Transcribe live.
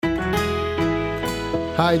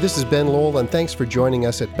Hi, this is Ben Lowell, and thanks for joining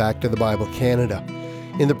us at Back to the Bible Canada.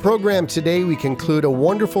 In the program today, we conclude a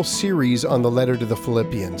wonderful series on the letter to the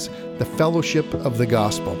Philippians, the fellowship of the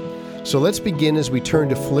gospel. So let's begin as we turn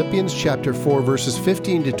to Philippians chapter 4, verses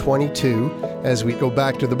 15 to 22, as we go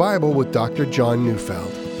back to the Bible with Dr. John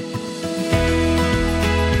Neufeld.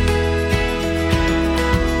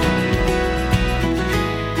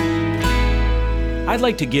 I'd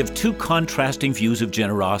like to give two contrasting views of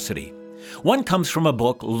generosity. One comes from a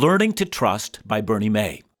book, Learning to Trust, by Bernie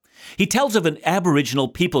May. He tells of an Aboriginal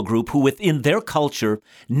people group who within their culture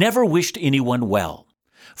never wished anyone well.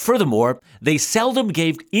 Furthermore, they seldom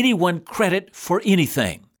gave anyone credit for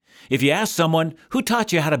anything. If you ask someone, who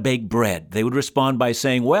taught you how to bake bread, they would respond by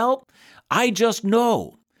saying, well, I just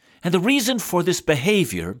know. And the reason for this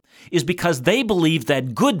behavior is because they believe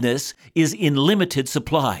that goodness is in limited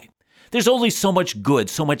supply. There's only so much good,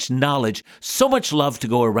 so much knowledge, so much love to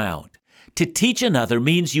go around. To teach another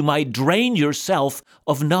means you might drain yourself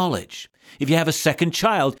of knowledge. If you have a second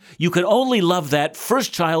child, you can only love that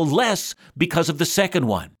first child less because of the second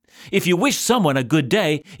one. If you wish someone a good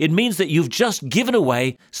day, it means that you've just given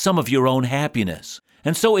away some of your own happiness.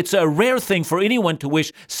 And so it's a rare thing for anyone to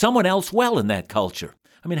wish someone else well in that culture.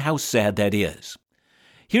 I mean, how sad that is.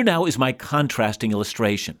 Here now is my contrasting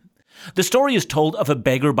illustration. The story is told of a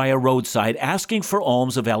beggar by a roadside asking for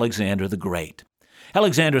alms of Alexander the Great.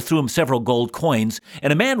 Alexander threw him several gold coins,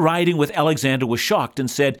 and a man riding with Alexander was shocked and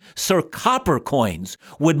said, "Sir, copper coins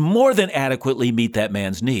would more than adequately meet that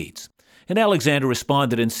man's needs." And Alexander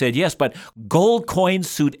responded and said, "Yes, but gold coins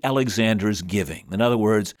suit Alexander's giving." In other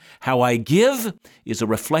words, how I give is a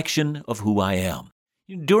reflection of who I am.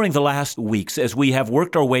 During the last weeks, as we have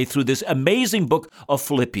worked our way through this amazing book of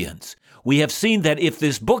Philippians, we have seen that if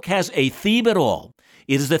this book has a theme at all,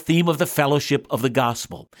 it is the theme of the fellowship of the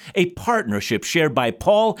gospel, a partnership shared by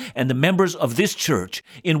Paul and the members of this church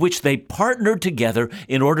in which they partnered together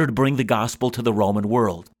in order to bring the gospel to the Roman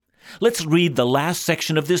world. Let's read the last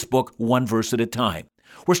section of this book one verse at a time.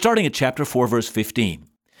 We're starting at chapter 4, verse 15.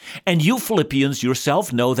 "And you Philippians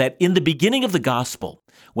yourself know that in the beginning of the gospel,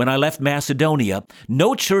 when I left Macedonia,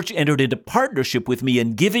 no church entered into partnership with me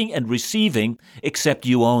in giving and receiving except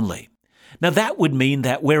you only." Now that would mean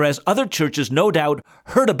that whereas other churches no doubt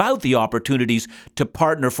heard about the opportunities to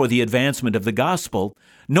partner for the advancement of the gospel,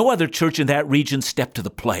 no other church in that region stepped to the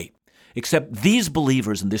plate, except these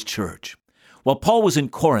believers in this church. While Paul was in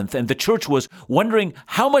Corinth and the church was wondering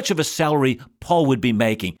how much of a salary Paul would be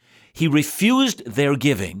making, he refused their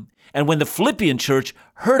giving, and when the Philippian church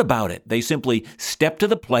heard about it, they simply stepped to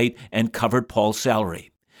the plate and covered Paul's salary.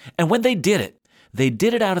 And when they did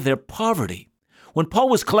it out of their poverty. When Paul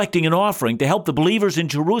was collecting an offering to help the believers in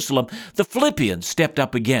Jerusalem, the Philippians stepped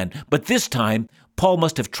up again. But this time, Paul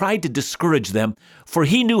must have tried to discourage them, for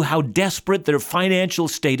he knew how desperate their financial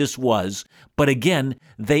status was. But again,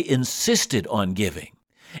 they insisted on giving.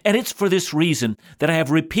 And it's for this reason that I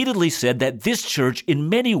have repeatedly said that this church, in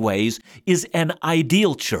many ways, is an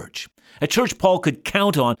ideal church, a church Paul could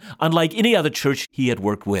count on, unlike any other church he had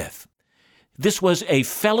worked with. This was a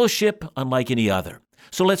fellowship unlike any other.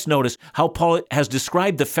 So let's notice how Paul has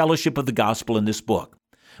described the fellowship of the gospel in this book.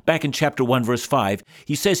 Back in chapter 1, verse 5,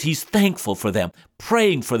 he says he's thankful for them,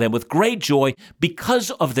 praying for them with great joy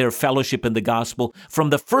because of their fellowship in the gospel from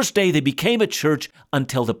the first day they became a church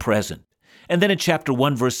until the present. And then in chapter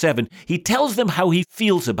 1, verse 7, he tells them how he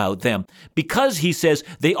feels about them because he says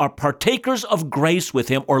they are partakers of grace with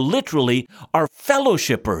him, or literally are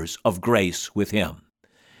fellowshippers of grace with him.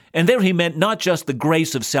 And there he meant not just the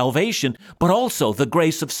grace of salvation, but also the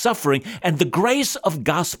grace of suffering and the grace of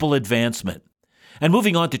gospel advancement. And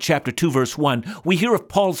moving on to chapter 2, verse 1, we hear of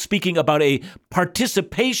Paul speaking about a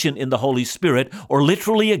participation in the Holy Spirit, or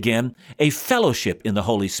literally again, a fellowship in the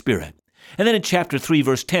Holy Spirit. And then in chapter 3,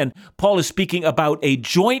 verse 10, Paul is speaking about a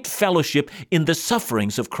joint fellowship in the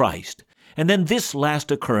sufferings of Christ. And then this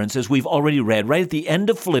last occurrence, as we've already read, right at the end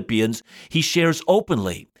of Philippians, he shares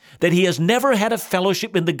openly that he has never had a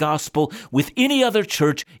fellowship in the gospel with any other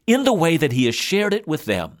church in the way that he has shared it with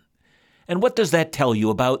them. And what does that tell you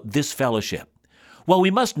about this fellowship? Well,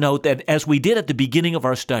 we must note that, as we did at the beginning of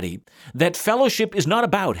our study, that fellowship is not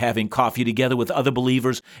about having coffee together with other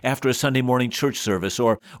believers after a Sunday morning church service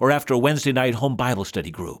or after a Wednesday night home Bible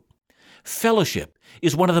study group. Fellowship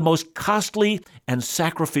is one of the most costly and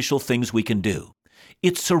sacrificial things we can do.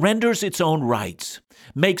 It surrenders its own rights,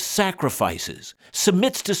 makes sacrifices,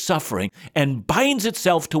 submits to suffering, and binds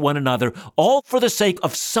itself to one another, all for the sake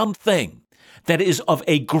of something that is of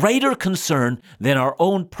a greater concern than our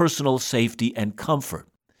own personal safety and comfort.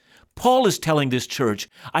 Paul is telling this church,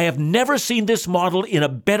 I have never seen this model in a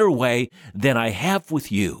better way than I have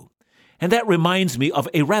with you. And that reminds me of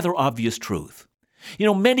a rather obvious truth.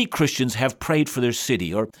 Many Christians have prayed for their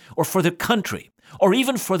city or for their country or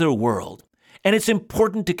even for their world, and it's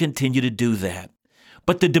important to continue to do that.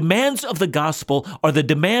 But the demands of the gospel are the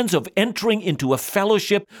demands of entering into a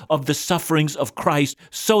fellowship of the sufferings of Christ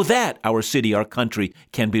so that our city, our country,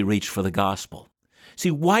 can be reached for the gospel.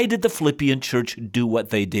 See, why did the Philippian church do what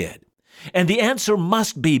they did? And the answer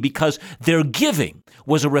must be because their giving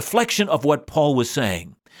was a reflection of what Paul was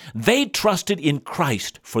saying. They trusted in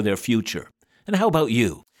Christ for their future. And how about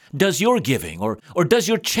you? Does your giving or does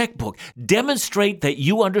your checkbook demonstrate that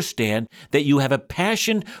you understand that you have a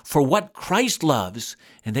passion for what Christ loves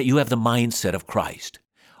and that you have the mindset of Christ?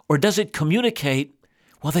 Or does it communicate,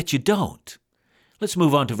 that you don't? Let's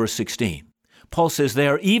move on to verse 16. Paul says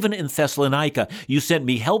there, even in Thessalonica, you sent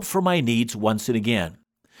me help for my needs once and again.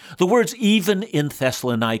 The words even in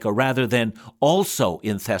Thessalonica rather than also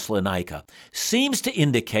in Thessalonica seems to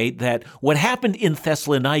indicate that what happened in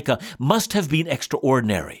Thessalonica must have been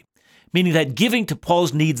extraordinary, meaning that giving to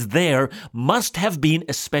Paul's needs there must have been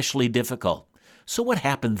especially difficult. So what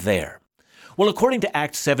happened there? Well, according to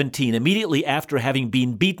Acts 17, immediately after having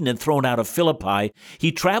been beaten and thrown out of Philippi,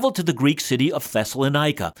 he traveled to the Greek city of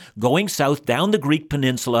Thessalonica, going south down the Greek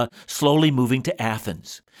peninsula, slowly moving to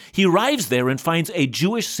Athens. He arrives there and finds a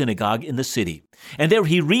Jewish synagogue in the city, and there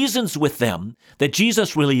he reasons with them that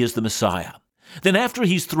Jesus really is the Messiah. Then after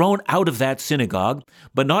he's thrown out of that synagogue,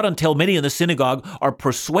 but not until many in the synagogue are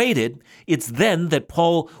persuaded, it's then that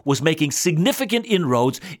Paul was making significant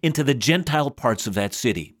inroads into the Gentile parts of that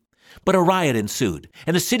city. But a riot ensued,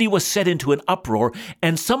 and the city was set into an uproar,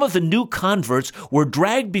 and some of the new converts were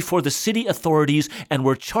dragged before the city authorities and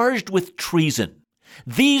were charged with treason.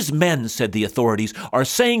 These men, said the authorities, are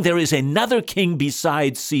saying there is another king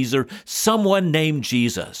besides Caesar, someone named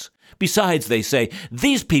Jesus. Besides, they say,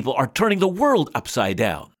 these people are turning the world upside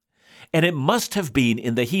down. And it must have been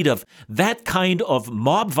in the heat of that kind of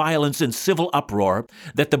mob violence and civil uproar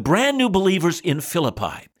that the brand new believers in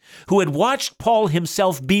Philippi, who had watched Paul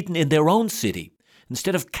himself beaten in their own city,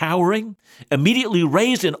 instead of cowering, immediately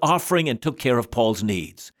raised an offering and took care of Paul's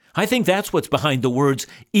needs. I think that's what's behind the words,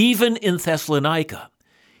 even in Thessalonica.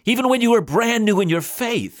 Even when you were brand new in your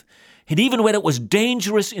faith, and even when it was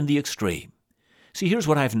dangerous in the extreme. See, here's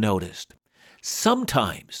what I've noticed.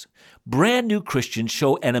 Sometimes brand new Christians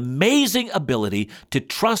show an amazing ability to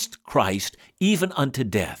trust Christ even unto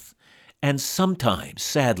death. And sometimes,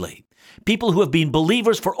 sadly, people who have been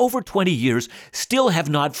believers for over 20 years still have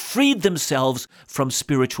not freed themselves from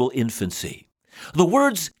spiritual infancy. The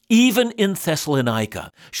words, even in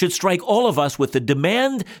Thessalonica, should strike all of us with the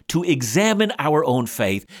demand to examine our own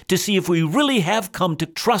faith to see if we really have come to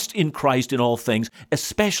trust in Christ in all things,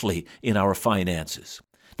 especially in our finances.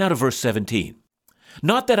 Now to verse 17.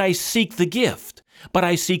 Not that I seek the gift, but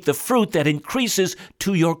I seek the fruit that increases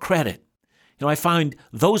to your credit. I find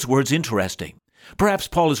those words interesting. Perhaps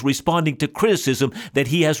Paul is responding to criticism that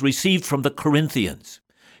he has received from the Corinthians.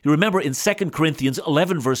 You remember in 2 Corinthians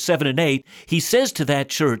 11, verse 7 and 8, he says to that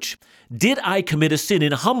church, did I commit a sin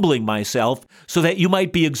in humbling myself so that you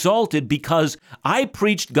might be exalted because I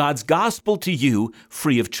preached God's gospel to you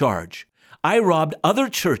free of charge? I robbed other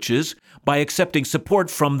churches by accepting support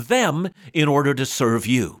from them in order to serve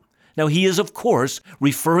you. Now he is, of course,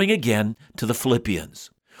 referring again to the Philippians.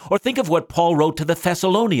 Or think of what Paul wrote to the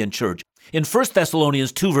Thessalonian church. In 1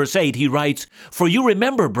 Thessalonians 2, verse 8, he writes, for you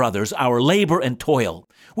remember, brothers, our labor and toil.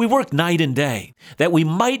 We work night and day, that we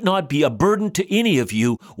might not be a burden to any of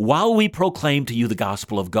you while we proclaim to you the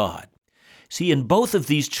gospel of God. See, in both of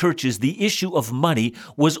these churches, the issue of money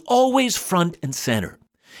was always front and center.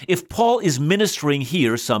 If Paul is ministering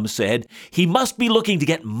here, some said, he must be looking to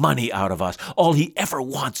get money out of us. All he ever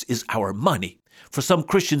wants is our money. For some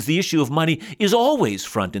Christians, the issue of money is always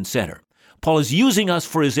front and center. Paul is using us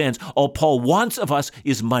for his ends. All Paul wants of us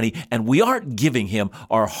is money, and we aren't giving him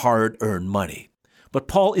our hard-earned money. But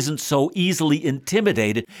Paul isn't so easily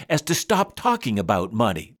intimidated as to stop talking about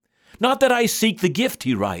money. Not that I seek the gift,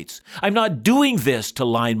 he writes. I'm not doing this to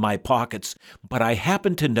line my pockets, but I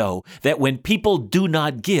happen to know that when people do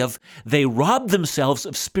not give, they rob themselves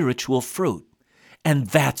of spiritual fruit. And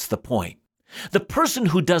that's the point. The person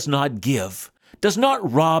who does not give does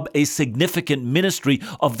not rob a significant ministry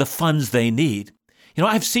of the funds they need.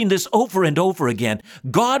 I've seen this over and over again.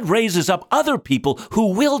 God raises up other people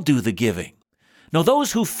who will do the giving. Now,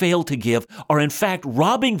 those who fail to give are in fact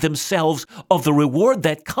robbing themselves of the reward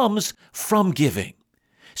that comes from giving.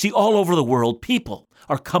 See, all over the world, people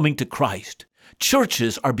are coming to Christ.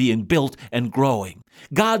 Churches are being built and growing.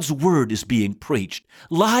 God's word is being preached.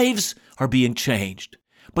 Lives are being changed.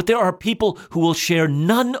 But there are people who will share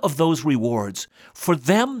none of those rewards. For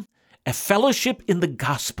them, a fellowship in the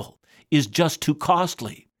gospel is just too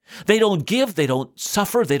costly. They don't give, they don't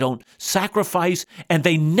suffer, they don't sacrifice, and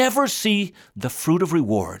they never see the fruit of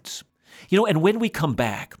rewards. And when we come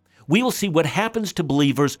back, we will see what happens to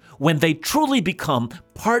believers when they truly become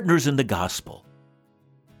partners in the gospel.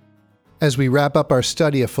 As we wrap up our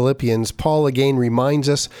study of Philippians, Paul again reminds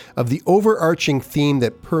us of the overarching theme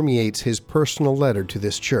that permeates his personal letter to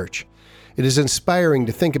this church. It is inspiring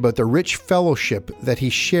to think about the rich fellowship that he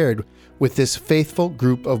shared with this faithful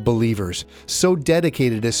group of believers, so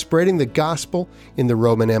dedicated to spreading the gospel in the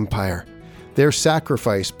Roman Empire. Their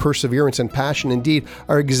sacrifice, perseverance, and passion indeed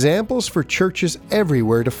are examples for churches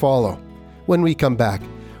everywhere to follow. When we come back,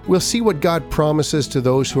 we'll see what God promises to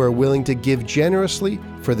those who are willing to give generously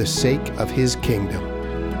for the sake of His kingdom.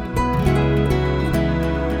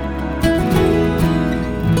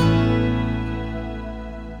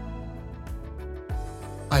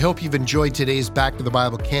 I hope you've enjoyed today's Back to the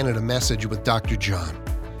Bible Canada message with Dr. John.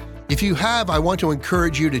 If you have, I want to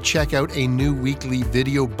encourage you to check out a new weekly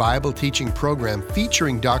video Bible teaching program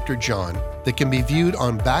featuring Dr. John that can be viewed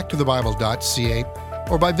on backtothebible.ca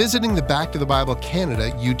or by visiting the Back to the Bible Canada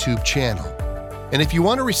YouTube channel. And if you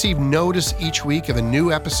want to receive notice each week of a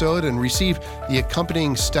new episode and receive the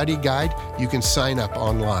accompanying study guide, you can sign up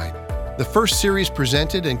online. The first series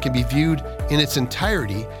presented and can be viewed in its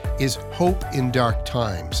entirety is Hope in Dark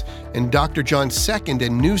Times, and Dr. John's second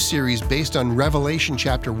and new series based on Revelation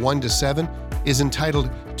chapter 1 to 7 is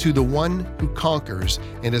entitled To the One Who Conquers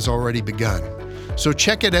and has already begun. So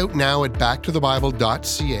check it out now at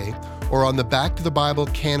backtothebible.ca or on the Back to the Bible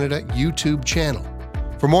Canada YouTube channel.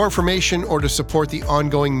 For more information or to support the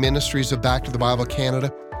ongoing ministries of Back to the Bible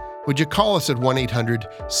Canada, would you call us at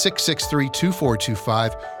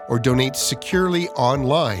 1-800-663-2425 or donate securely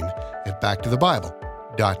online at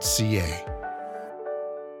backtothebible.ca.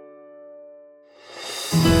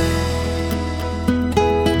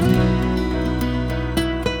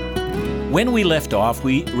 When we left off,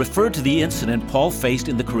 we referred to the incident Paul faced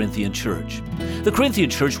in the Corinthian church. The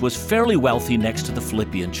Corinthian church was fairly wealthy next to the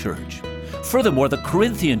Philippian church. Furthermore, the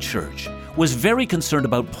Corinthian church was very concerned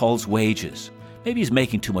about Paul's wages. Maybe he's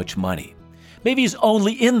making too much money. Maybe he's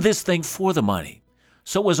only in this thing for the money.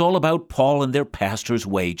 So it was all about Paul and their pastor's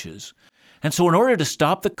wages. And so in order to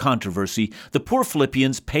stop the controversy, the poor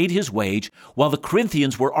Philippians paid his wage while the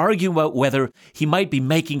Corinthians were arguing about whether he might be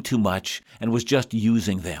making too much and was just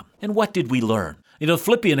using them. And what did we learn? The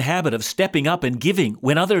Philippian habit of stepping up and giving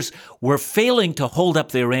when others were failing to hold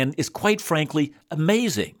up their end is quite frankly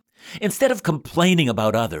amazing. Instead of complaining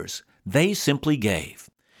about others, they simply gave.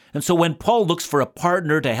 And so when Paul looks for a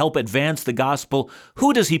partner to help advance the gospel,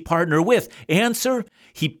 who does he partner with? Answer,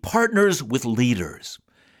 he partners with leaders.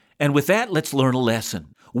 And with that, let's learn a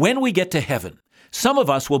lesson. When we get to heaven, some of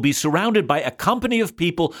us will be surrounded by a company of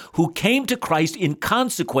people who came to Christ in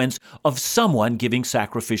consequence of someone giving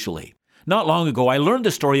sacrificially. Not long ago, I learned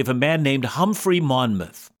the story of a man named Humphrey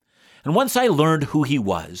Monmouth. And once I learned who he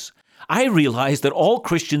was, I realized that all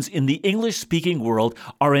Christians in the English-speaking world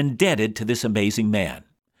are indebted to this amazing man.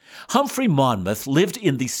 Humphrey Monmouth lived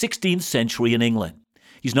in the 16th century in England.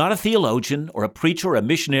 He's not a theologian or a preacher or a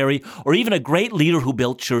missionary or even a great leader who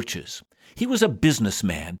built churches. He was a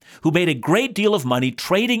businessman who made a great deal of money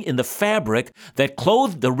trading in the fabric that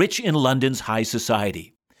clothed the rich in London's high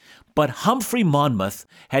society. But Humphrey Monmouth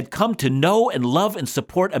had come to know and love and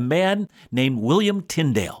support a man named William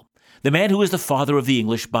Tyndale, the man who is the father of the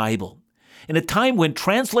English Bible. In a time when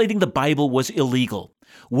translating the Bible was illegal,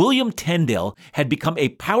 William Tyndale had become a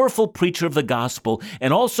powerful preacher of the gospel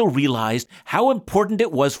and also realized how important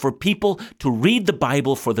it was for people to read the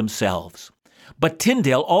Bible for themselves. But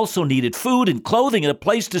Tyndale also needed food and clothing and a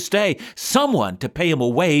place to stay, someone to pay him a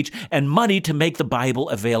wage and money to make the Bible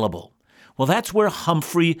available. Well, that's where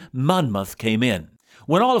Humphrey Monmouth came in.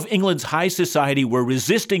 When all of England's high society were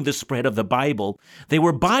resisting the spread of the Bible, they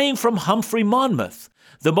were buying from Humphrey Monmouth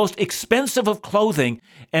the most expensive of clothing,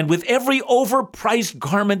 and with every overpriced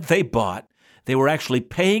garment they bought, they were actually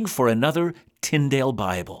paying for another Tyndale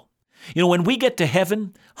Bible. When we get to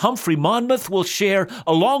heaven, Humphrey Monmouth will share,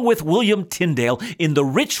 along with William Tyndale, in the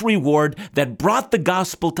rich reward that brought the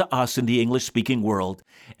gospel to us in the English-speaking world.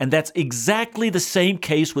 And that's exactly the same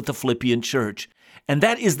case with the Philippian church. And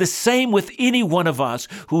that is the same with any one of us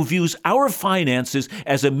who views our finances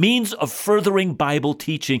as a means of furthering Bible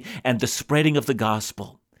teaching and the spreading of the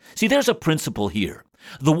gospel. See, there's a principle here.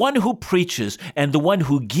 The one who preaches and the one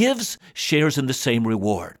who gives shares in the same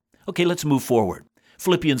reward. Okay, let's move forward.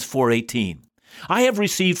 Philippians 4:18. I have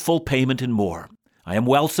received full payment and more. I am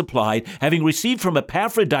well supplied, having received from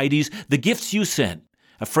Epaphroditus the gifts you sent,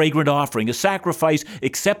 a fragrant offering, a sacrifice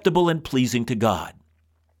acceptable and pleasing to God.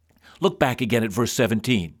 Look back again at verse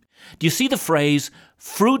 17. Do you see the phrase,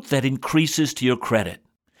 fruit that increases to your credit?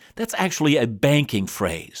 That's actually a banking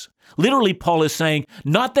phrase. Literally, Paul is saying,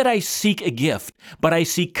 not that I seek a gift, but I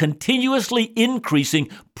seek continuously increasing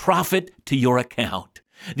profit to your account.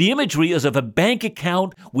 The imagery is of a bank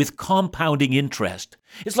account with compounding interest.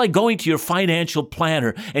 It's like going to your financial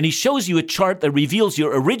planner and he shows you a chart that reveals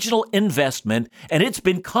your original investment and it's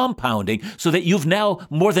been compounding so that you've now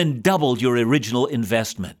more than doubled your original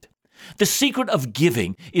investment. The secret of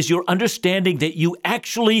giving is your understanding that you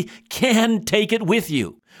actually can take it with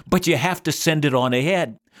you, but you have to send it on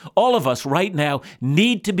ahead. All of us right now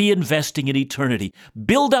need to be investing in eternity.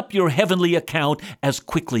 Build up your heavenly account as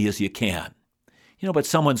quickly as you can. But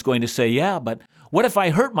someone's going to say, yeah, but what if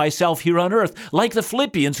I hurt myself here on earth, like the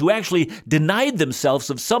Philippians who actually denied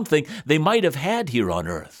themselves of something they might have had here on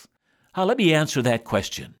earth? Let me answer that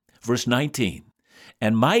question. Verse 19.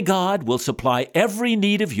 And my God will supply every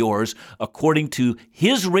need of yours according to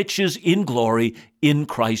his riches in glory in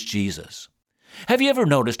Christ Jesus. Have you ever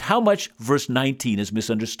noticed how much verse 19 is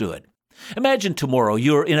misunderstood? Imagine tomorrow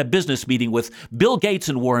you're in a business meeting with Bill Gates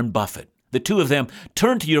and Warren Buffett. The two of them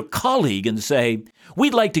turn to your colleague and say,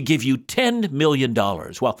 we'd like to give you $10 million.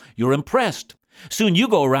 Well, you're impressed. Soon you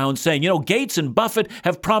go around saying, Gates and Buffett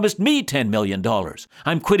have promised me $10 million.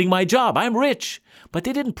 I'm quitting my job. I'm rich. But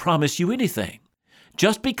they didn't promise you anything.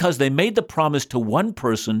 Just because they made the promise to one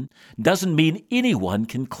person doesn't mean anyone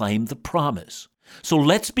can claim the promise. So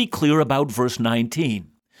let's be clear about verse 19.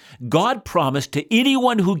 God promised to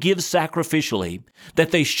anyone who gives sacrificially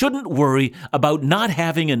that they shouldn't worry about not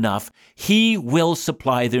having enough. He will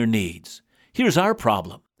supply their needs. Here's our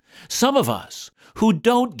problem. Some of us who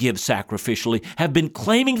don't give sacrificially have been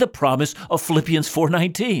claiming the promise of Philippians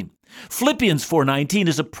 4:19. Philippians 4:19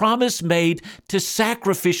 is a promise made to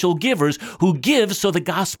sacrificial givers who give so the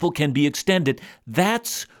gospel can be extended.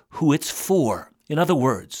 That's who it's for. In other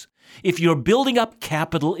words, if you're building up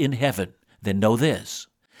capital in heaven, then know this.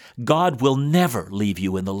 God will never leave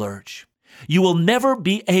you in the lurch. You will never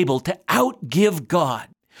be able to outgive God.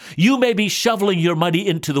 You may be shoveling your money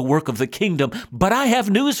into the work of the kingdom, but I have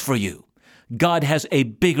news for you. God has a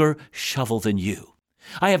bigger shovel than you.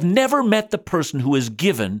 I have never met the person who is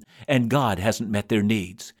given and God hasn't met their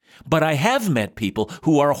needs. But I have met people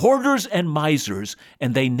who are hoarders and misers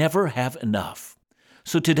and they never have enough.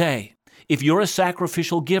 So today, if you're a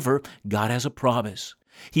sacrificial giver, God has a promise.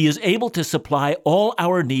 He is able to supply all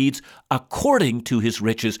our needs according to his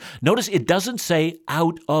riches. Notice it doesn't say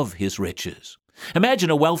out of his riches. Imagine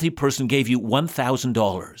a wealthy person gave you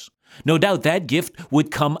 $1,000. No doubt that gift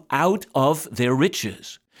would come out of their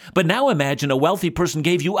riches. But now imagine a wealthy person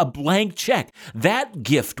gave you a blank check. That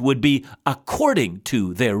gift would be according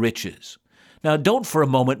to their riches. Now, don't for a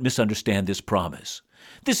moment misunderstand this promise.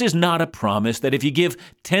 This is not a promise that if you give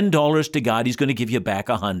 $10 to God, he's going to give you back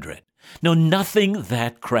 $100. No, nothing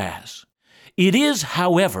that crass. It is,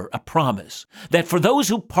 however, a promise that for those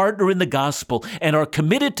who partner in the gospel and are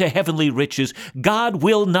committed to heavenly riches, God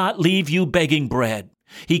will not leave you begging bread.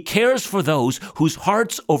 He cares for those whose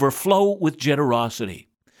hearts overflow with generosity.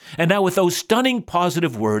 And now with those stunning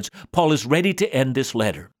positive words, Paul is ready to end this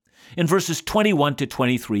letter. In verses 21 to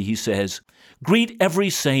 23, he says, "Greet every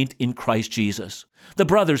saint in Christ Jesus. The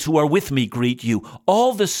brothers who are with me greet you.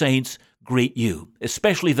 All the saints greet you,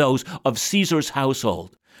 especially those of Caesar's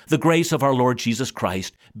household. The grace of our Lord Jesus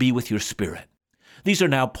Christ be with your spirit." These are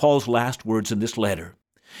now Paul's last words in this letter.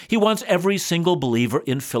 He wants every single believer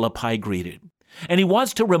in Philippi greeted. And he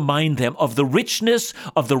wants to remind them of the richness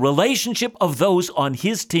of the relationship of those on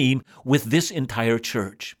his team with this entire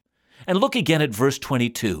church. And look again at verse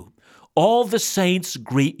 22. All the saints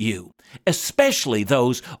greet you, especially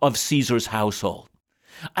those of Caesar's household.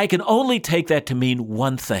 I can only take that to mean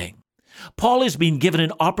one thing. Paul has been given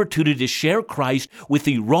an opportunity to share Christ with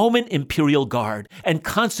the Roman imperial guard, and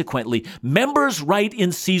consequently, members right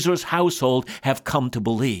in Caesar's household have come to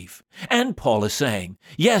believe. And Paul is saying,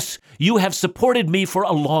 yes, you have supported me for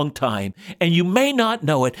a long time, and you may not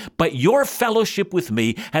know it, but your fellowship with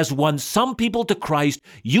me has won some people to Christ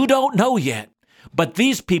you don't know yet. But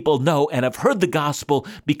these people know and have heard the gospel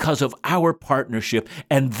because of our partnership,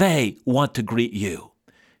 and they want to greet you.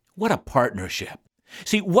 What a partnership.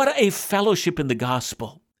 See, what a fellowship in the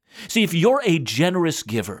gospel. See, if you're a generous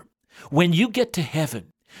giver, when you get to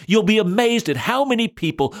heaven, you'll be amazed at how many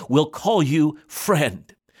people will call you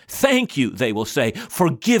friend. Thank you, they will say, for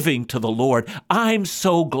giving to the Lord. I'm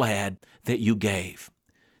so glad that you gave.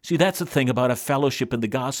 See, that's the thing about a fellowship in the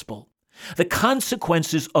gospel. The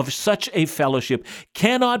consequences of such a fellowship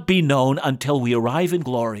cannot be known until we arrive in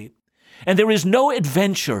glory. And there is no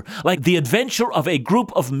adventure like the adventure of a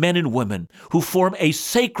group of men and women who form a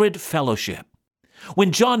sacred fellowship.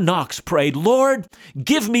 When John Knox prayed, "Lord,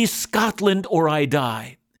 give me Scotland or I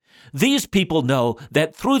die," these people know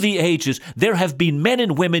that through the ages there have been men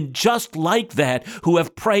and women just like that who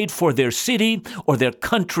have prayed for their city or their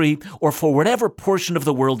country or for whatever portion of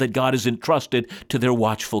the world that God has entrusted to their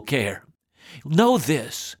watchful care. Know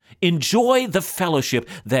this: enjoy the fellowship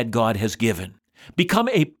that God has given. Become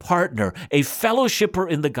a partner, a fellowshipper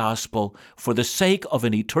in the gospel for the sake of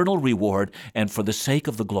an eternal reward and for the sake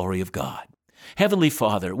of the glory of God. Heavenly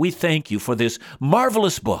Father, we thank you for this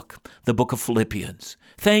marvelous book, the book of Philippians.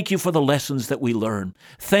 Thank you for the lessons that we learn.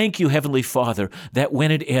 Thank you, Heavenly Father, that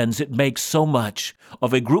when it ends, it makes so much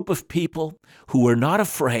of a group of people who were not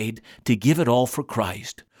afraid to give it all for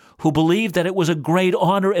Christ, who believed that it was a great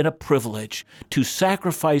honor and a privilege to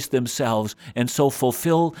sacrifice themselves and so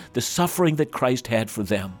fulfill the suffering that Christ had for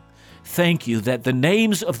them. Thank you that the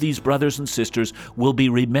names of these brothers and sisters will be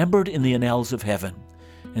remembered in the annals of heaven.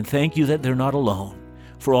 And thank you that they're not alone.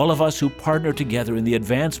 For all of us who partner together in the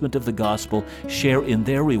advancement of the gospel, share in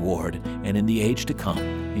their reward and in the age to come.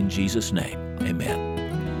 In Jesus' name, amen.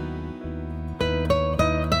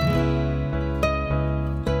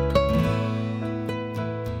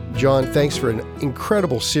 John, thanks for an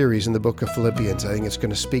incredible series in the book of Philippians. I think it's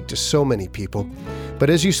going to speak to so many people.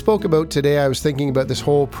 But as you spoke about today, I was thinking about this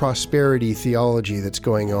whole prosperity theology that's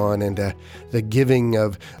going on and the giving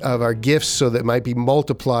of our gifts so that it might be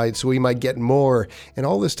multiplied so we might get more and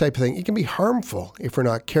all this type of thing. It can be harmful if we're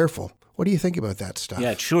not careful. What do you think about that stuff?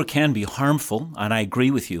 Yeah, it sure can be harmful, and I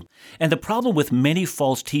agree with you. And the problem with many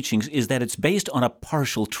false teachings is that it's based on a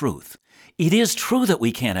partial truth. It is true that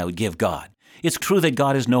we can't outgive God. It's true that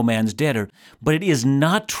God is no man's debtor, but it is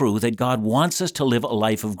not true that God wants us to live a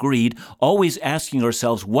life of greed, always asking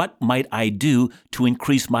ourselves, what might I do to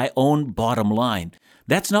increase my own bottom line?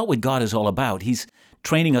 That's not what God is all about. He's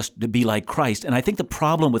training us to be like Christ. And I think the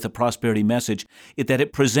problem with the prosperity message is that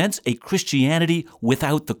it presents a Christianity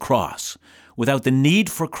without the cross, without the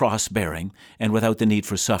need for cross-bearing, and without the need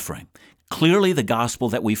for suffering. Clearly, the gospel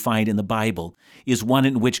that we find in the Bible is one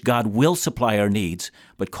in which God will supply our needs,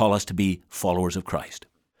 but call us to be followers of Christ.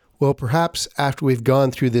 Well, perhaps after we've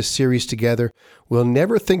gone through this series together, we'll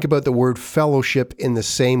never think about the word fellowship in the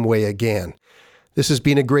same way again. This has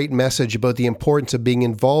been a great message about the importance of being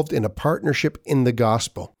involved in a partnership in the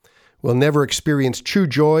gospel. We'll never experience true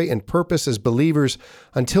joy and purpose as believers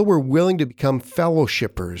until we're willing to become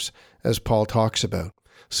fellowshippers, as Paul talks about.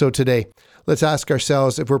 So today, let's ask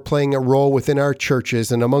ourselves if we're playing a role within our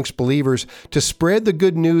churches and amongst believers to spread the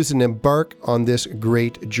good news and embark on this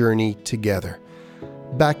great journey together.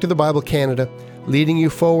 Back to the Bible Canada, leading you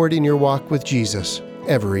forward in your walk with Jesus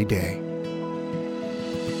every day.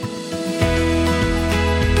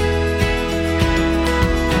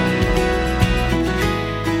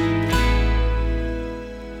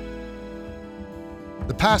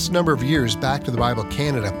 The past number of years, Back to the Bible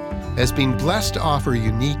Canada has been blessed to offer a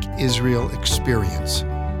unique Israel experience,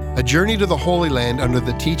 a journey to the Holy Land under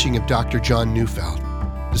the teaching of Dr. John Neufeld,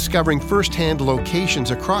 discovering firsthand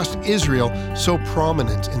locations across Israel so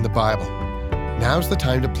prominent in the Bible. Now's the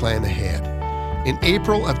time to plan ahead. In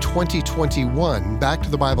April of 2021, Back to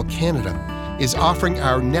the Bible Canada is offering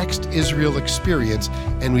our next Israel experience,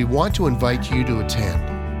 and we want to invite you to attend.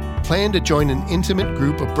 Plan to join an intimate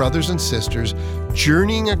group of brothers and sisters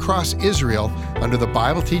journeying across Israel under the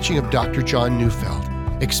Bible teaching of Dr. John Neufeld.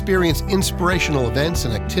 Experience inspirational events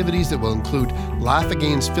and activities that will include Laugh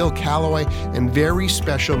Again's Phil Callaway and very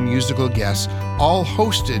special musical guests, all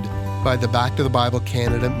hosted by the Back to the Bible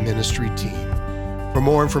Canada ministry team. For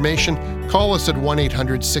more information, call us at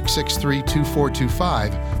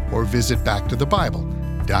 1-800-663-2425 or visit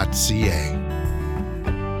backtothebible.ca.